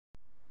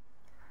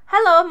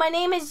Hello, my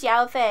name is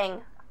Xiao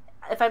Feng.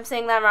 If I'm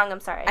saying that wrong, I'm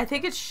sorry. I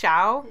think it's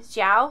Xiao.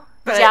 Xiao?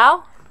 But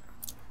Xiao?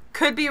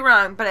 Could be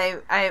wrong, but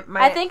I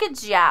think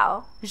it's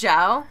Xiao.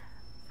 Xiao?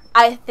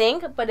 I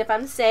think, but if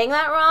I'm saying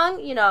that wrong,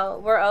 you know,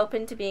 we're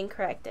open to being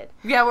corrected.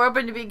 Yeah, we're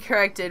open to being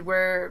corrected.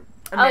 We're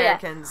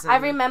Americans. Oh, yeah. I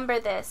remember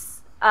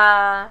this.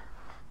 Xiao?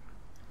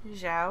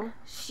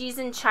 She's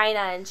in China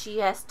and she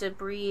has to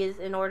breathe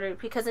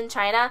because in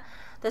China,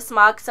 the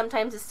smog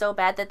sometimes is so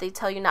bad that they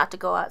tell you not to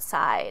go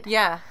outside.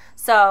 Yeah.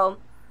 So,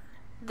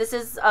 this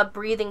is a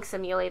breathing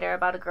simulator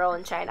about a girl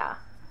in China.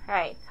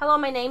 Alright. Hello,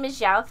 my name is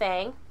Xiao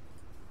Feng.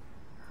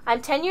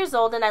 I'm 10 years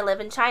old and I live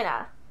in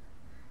China.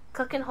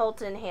 Click and hold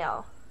to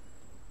inhale.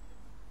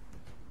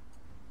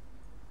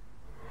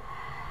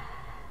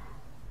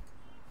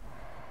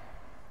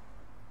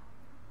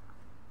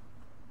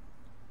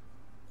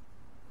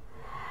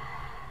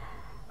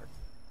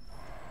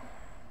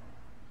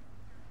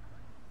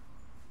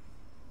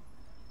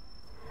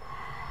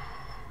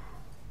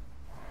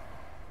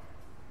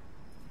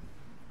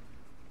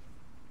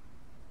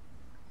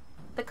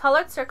 The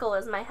colored circle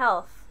is my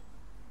health.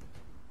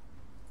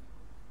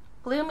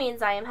 Blue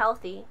means I am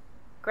healthy.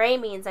 Gray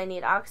means I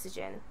need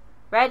oxygen.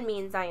 Red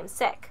means I am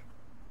sick.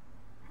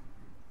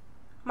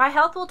 My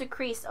health will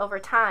decrease over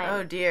time.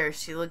 Oh dear,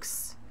 she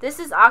looks... This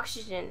is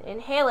oxygen.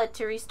 Inhale it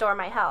to restore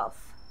my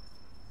health.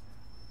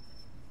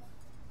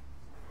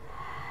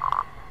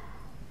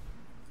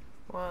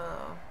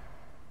 Whoa.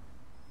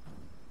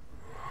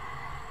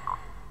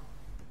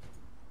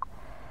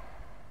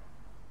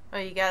 Oh,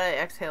 you gotta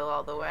exhale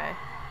all the way.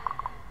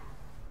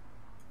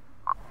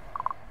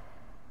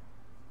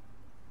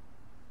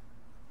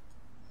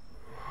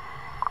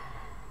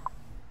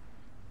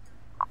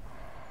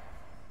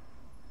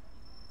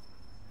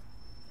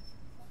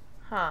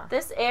 Huh.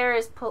 This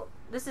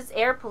is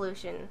air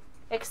pollution.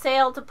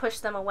 Exhale to push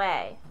them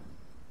away.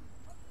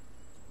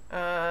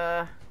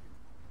 It's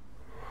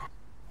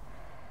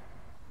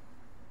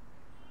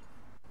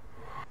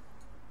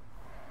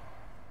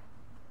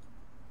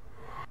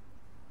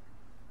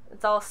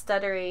all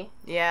stuttery.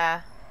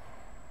 Yeah.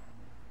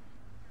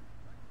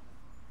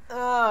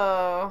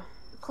 Oh.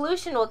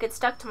 Pollution will get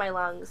stuck to my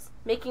lungs,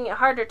 making it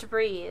harder to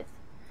breathe.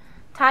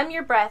 Time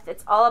your breath.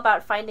 It's all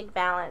about finding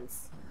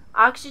balance.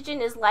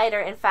 Oxygen is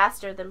lighter and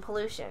faster than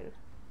pollution.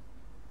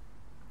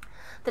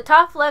 The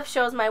top left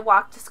shows my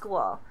walk to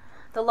school.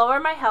 The lower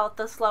my health,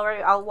 the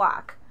slower I'll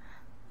walk.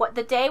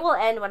 The day will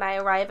end when I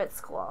arrive at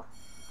school.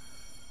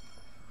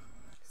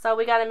 So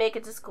we gotta make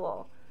it to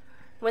school.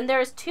 When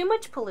there is too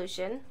much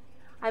pollution,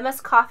 I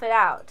must cough it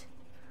out.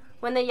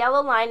 When the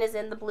yellow line is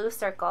in the blue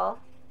circle,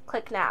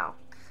 click now.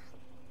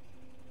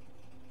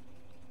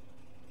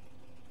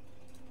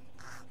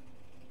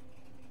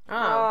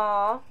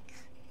 Oh.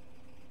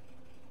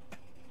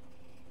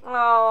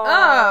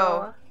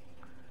 Oh.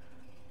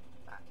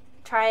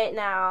 Try it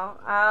now.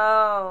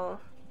 Oh.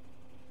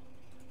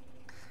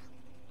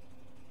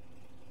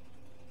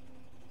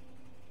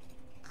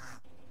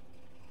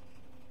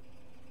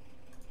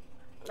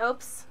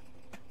 Oops.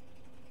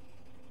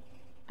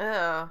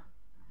 Oh.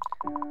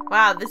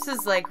 Wow, this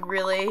is like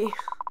really...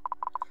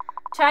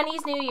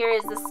 Chinese New Year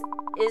is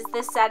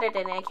this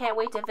Saturday and I can't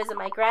wait to visit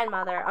my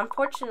grandmother.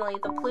 Unfortunately,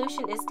 the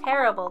pollution is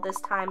terrible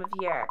this time of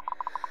year.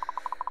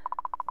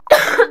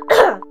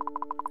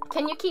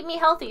 Can you keep me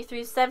healthy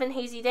through 7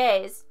 hazy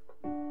days?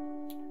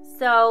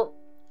 So,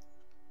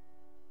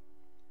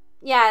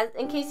 yeah,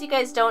 in case you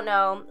guys don't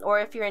know, or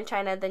if you're in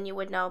China, then you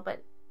would know,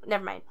 but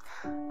never mind.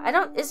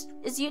 Is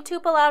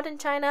YouTube allowed in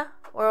China?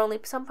 Or only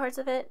some parts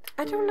of it?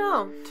 I don't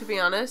know, to be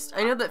honest.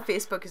 I know that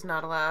Facebook is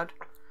not allowed.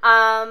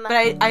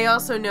 But I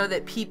also know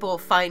that people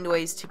find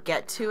ways to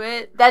get to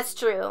it. That's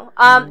true.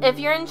 If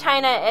you're in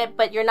China,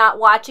 but you're not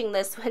watching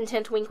this, hint,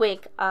 hint, wink,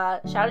 wink,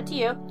 shout out to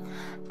you.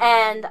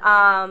 And,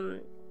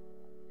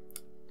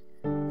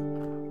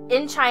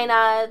 in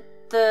China,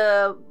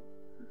 the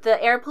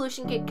air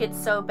pollution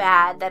gets so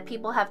bad that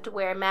people have to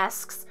wear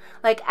masks,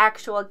 like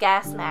actual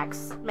gas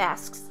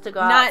masks to go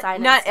outside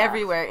and Not stuff.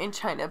 Everywhere in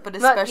China, but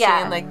especially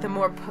yeah. in like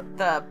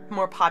the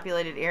more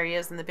populated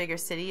areas and the bigger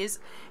cities.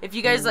 If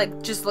you guys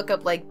like just look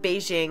up like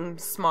Beijing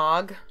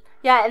smog.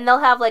 Yeah, and they'll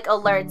have like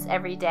alerts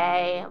every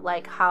day,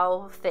 like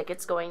how thick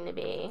it's going to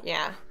be.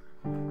 Yeah.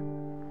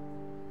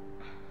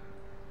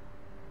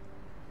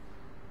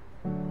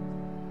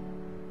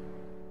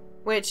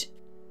 Which...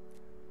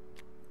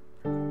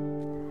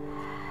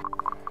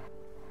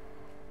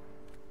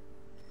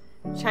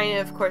 China,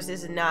 of course,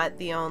 is not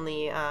the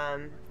only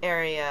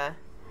area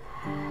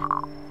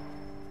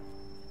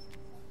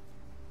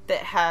that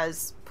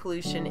has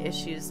pollution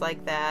issues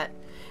like that.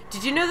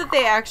 Did you know that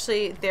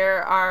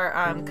there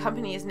are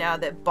companies now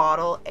that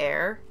bottle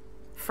air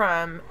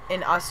from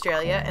in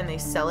Australia and they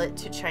sell it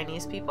to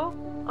Chinese people?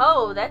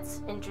 Oh,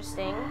 that's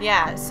interesting.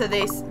 Yeah, so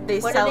they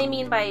What sell... do they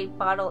mean by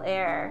bottle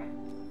air?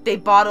 They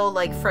bottle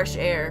like fresh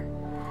air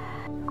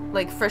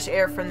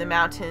from the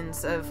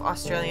mountains of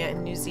Australia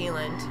and New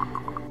Zealand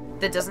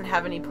that doesn't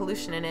have any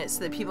pollution in it,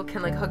 so that people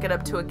can like hook it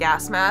up to a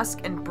gas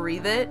mask and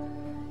breathe it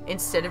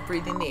instead of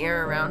breathing the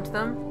air around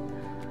them.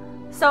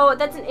 So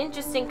that's an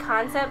interesting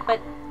concept, but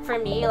for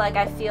me, like,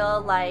 I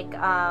feel like,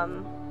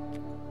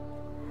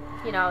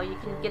 you know, you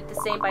can get the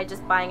same by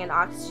just buying an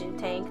oxygen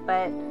tank,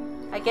 but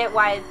I get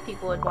why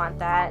people would want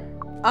that.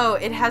 Oh,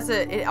 it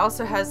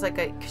also has like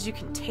because you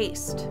can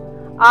taste.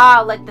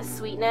 Ah, like the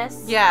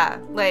sweetness? Yeah,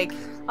 like...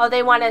 Oh,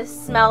 they want to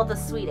smell the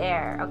sweet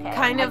air. Okay,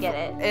 I get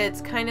it. It's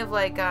kind of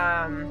like,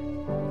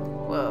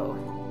 whoa.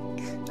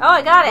 Oh,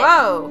 I got it!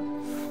 Whoa!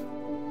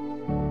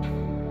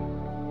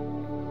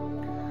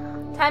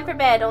 Time for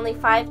bed, only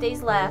 5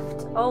 days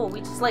left. Oh,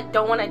 we just, like,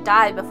 don't want to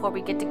die before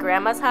we get to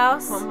Grandma's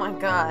house? Oh my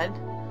god.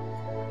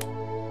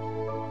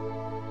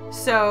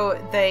 So,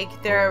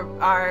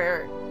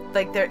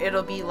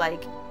 it'll be,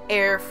 like,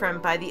 air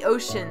from by the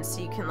ocean, so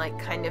you can, like,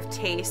 kind of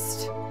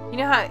taste... You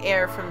know how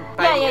air from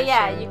by the ocean...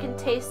 Yeah, you can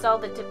taste all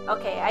the...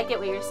 Okay, I get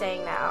what you're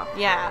saying now.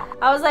 Yeah.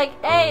 I was like,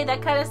 hey,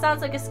 that kind of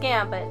sounds like a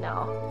scam, but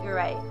no, you're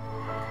right.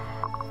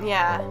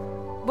 Yeah.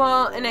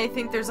 Well, and I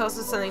think there's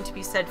also something to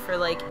be said for,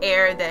 like,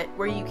 air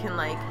where you can,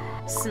 like,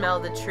 smell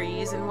the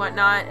trees and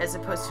whatnot, as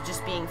opposed to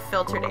just being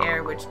filtered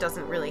air, which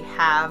doesn't really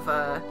have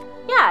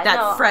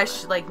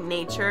fresh, like,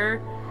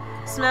 nature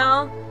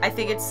smell. I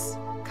think it's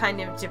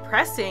kind of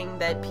depressing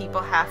that people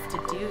have to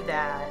do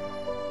that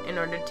in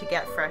order to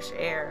get fresh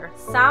air.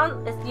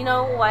 You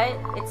know what?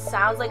 It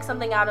sounds like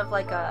something out of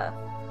like a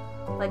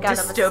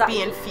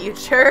dystopian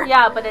future.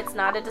 Yeah, but it's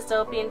not a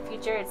dystopian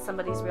future. It's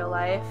somebody's real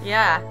life.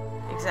 Yeah,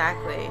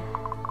 exactly.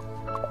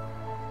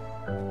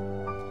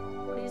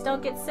 Please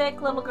don't get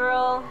sick, little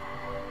girl.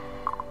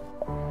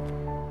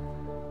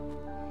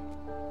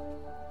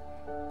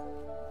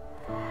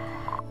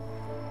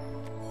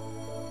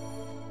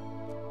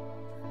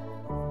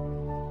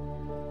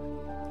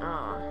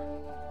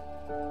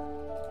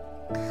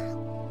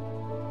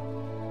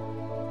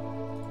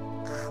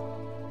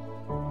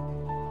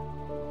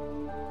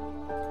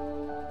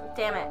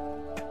 Damn it.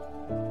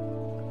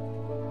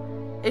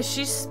 Is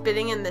she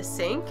spitting in the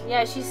sink?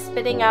 Yeah, she's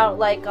spitting out,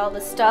 like, all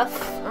the stuff.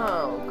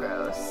 Oh,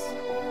 gross.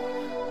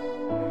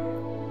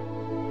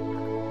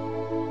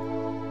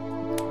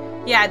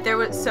 Yeah,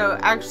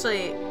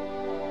 actually,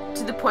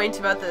 to the point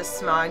about the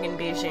smog in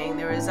Beijing,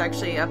 there was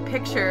actually a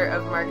picture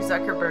of Mark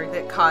Zuckerberg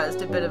that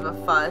caused a bit of a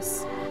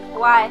fuss.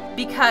 Why?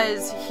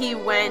 Because he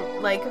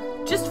went, like,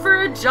 just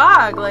for a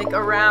jog, like,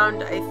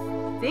 around, I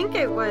think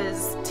it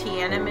was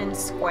Tiananmen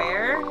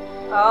Square.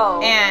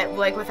 Oh. And,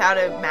 like, without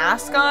a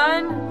mask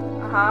on.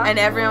 Uh-huh. And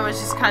everyone was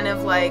just kind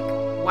of like,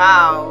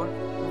 wow,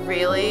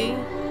 really?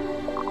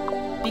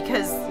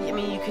 Because, I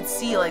mean, you could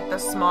see, like, the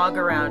smog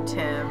around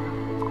him.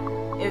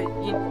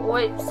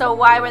 Wait, so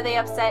why were they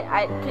upset?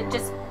 I could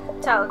just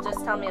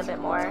tell me a bit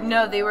more.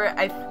 No, they were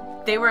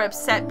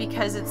upset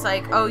because it's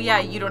like, oh yeah,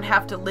 you don't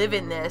have to live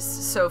in this,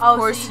 so of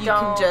course so you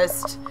can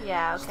just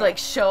like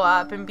show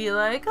up and be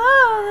like,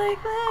 oh,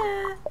 like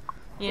that.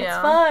 It's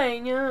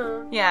fine,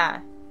 yeah. Yeah.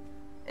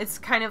 It's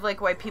kind of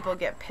like why people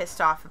get pissed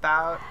off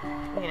about,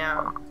 you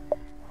know,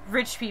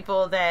 rich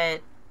people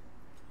that,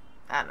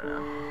 I don't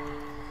know,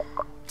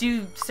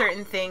 do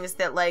certain things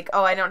that, like,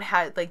 oh, they don't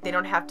have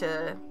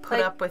to put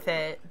up with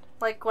it.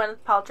 Like Gwyneth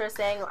Paltrow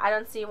saying, I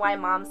don't see why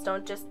moms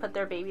don't just put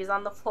their babies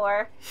on the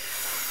floor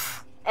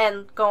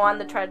and go on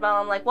the treadmill.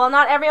 I'm like, well,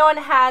 not everyone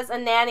has a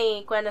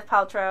nanny, Gwyneth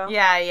Paltrow.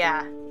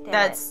 Yeah.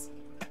 That's...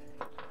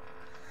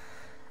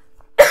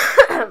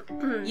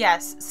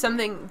 Yes,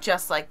 something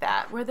just like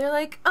that, where they're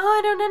like, oh,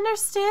 I don't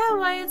understand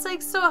why it's,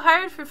 like, so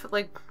hard for,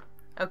 like,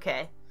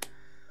 okay.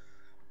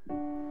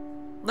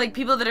 Like,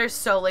 people that are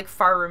so, like,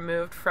 far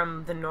removed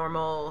from the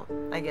normal,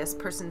 I guess,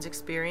 person's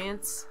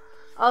experience.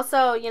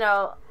 Also, you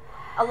know,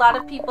 a lot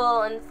of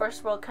people in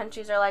first world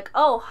countries are like,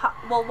 oh,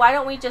 well, why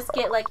don't we just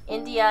get, like,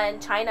 India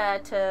and China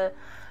to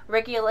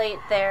regulate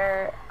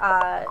their,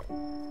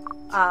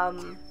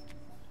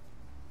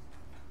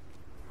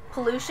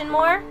 pollution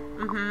more?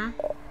 Mm-hmm.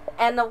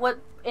 And what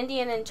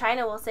India and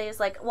China will say is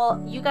like,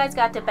 well, you guys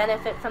got to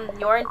benefit from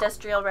your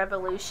industrial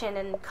revolution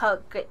and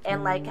cook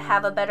and, like,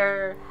 have a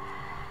better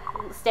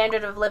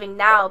standard of living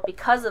now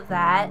because of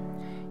that.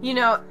 You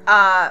know,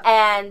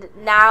 and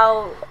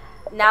now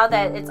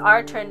that it's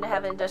our turn to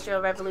have an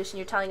industrial revolution,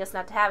 you're telling us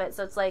not to have it.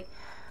 So it's like,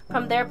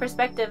 from their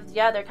perspective,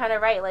 yeah, they're kind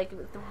of right. Like,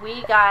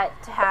 we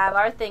got to have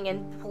our thing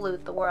and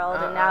pollute the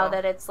world. And now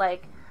that it's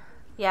like,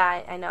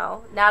 yeah, I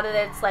know. Now that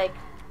it's like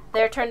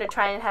their turn to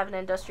try and have an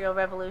industrial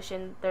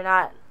revolution, we're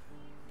not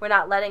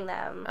letting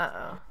them.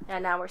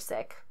 And now we're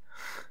sick.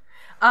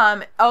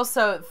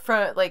 Also,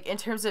 for, like, in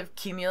terms of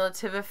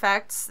cumulative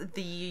effects,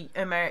 the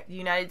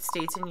United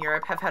States and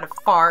Europe have had a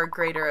far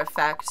greater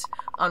effect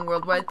on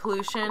worldwide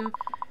pollution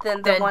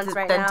than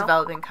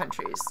developing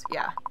countries.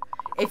 Yeah.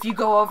 If you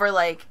go over,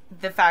 like,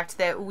 the fact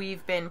that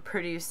we've been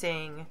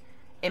producing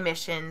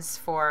emissions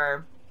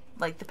for,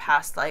 like, the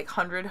past, like,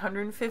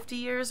 150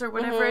 years or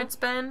whatever it's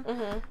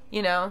been,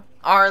 you know,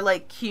 our,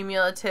 like,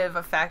 cumulative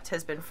effect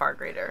has been far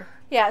greater.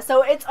 Yeah,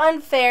 so it's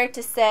unfair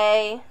to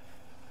say,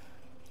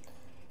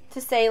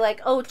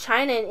 like, oh,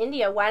 China and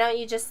India, why don't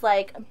you just,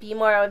 like, be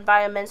more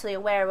environmentally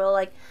aware? Well,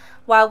 like,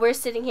 while we're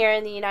sitting here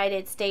in the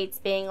United States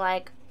being,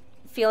 like,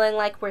 feeling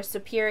like we're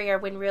superior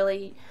when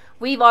really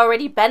we've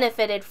already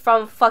benefited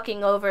from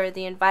fucking over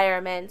the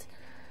environment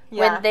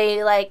when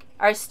they, like,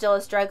 are still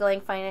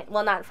struggling,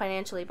 well, not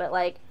financially, but,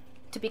 like,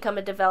 to become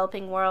a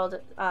developing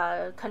world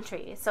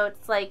country. So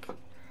it's like,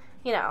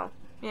 you know,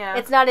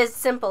 it's not as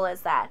simple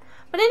as that.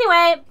 But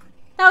anyway,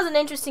 that was an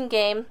interesting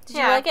game. Did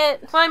you like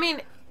it? Well, I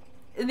mean,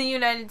 the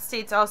United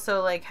States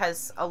also, like,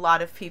 has a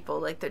lot of people,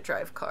 like, that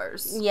drive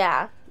cars.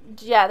 Yeah,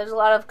 there's a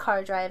lot of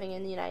car driving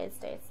in the United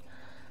States.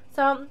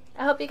 So,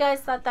 I hope you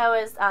guys thought that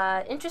was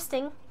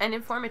interesting. And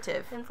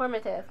informative.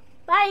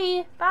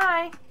 Bye!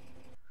 Bye!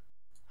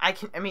 I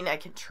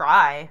can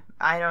try.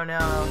 I don't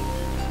know.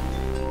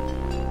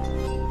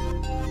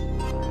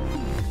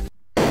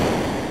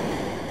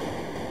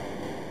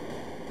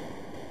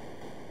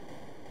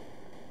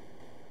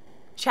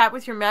 Chat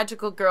with your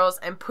magical girls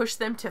and push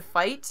them to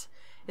fight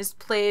is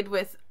played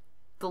with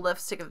the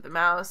left stick of the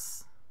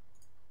mouse.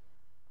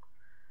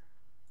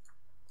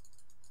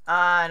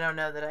 I don't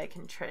know that I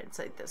can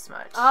translate this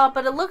much. Oh,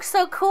 but it looks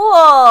so cool.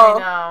 I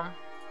know.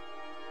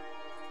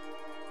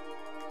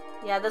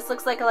 Yeah, this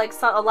looks like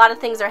a lot of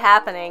things are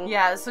happening.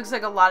 Yeah, this looks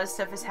like a lot of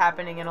stuff is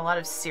happening and a lot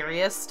of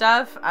serious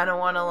stuff. I don't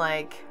want to,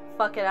 like...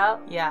 fuck it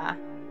up? Yeah.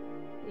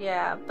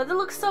 Yeah, but it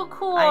looks so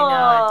cool. I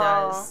know, it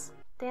does.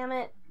 Damn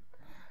it.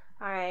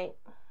 Alright.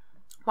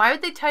 Why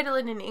would they title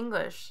it in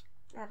English?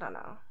 I don't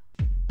know.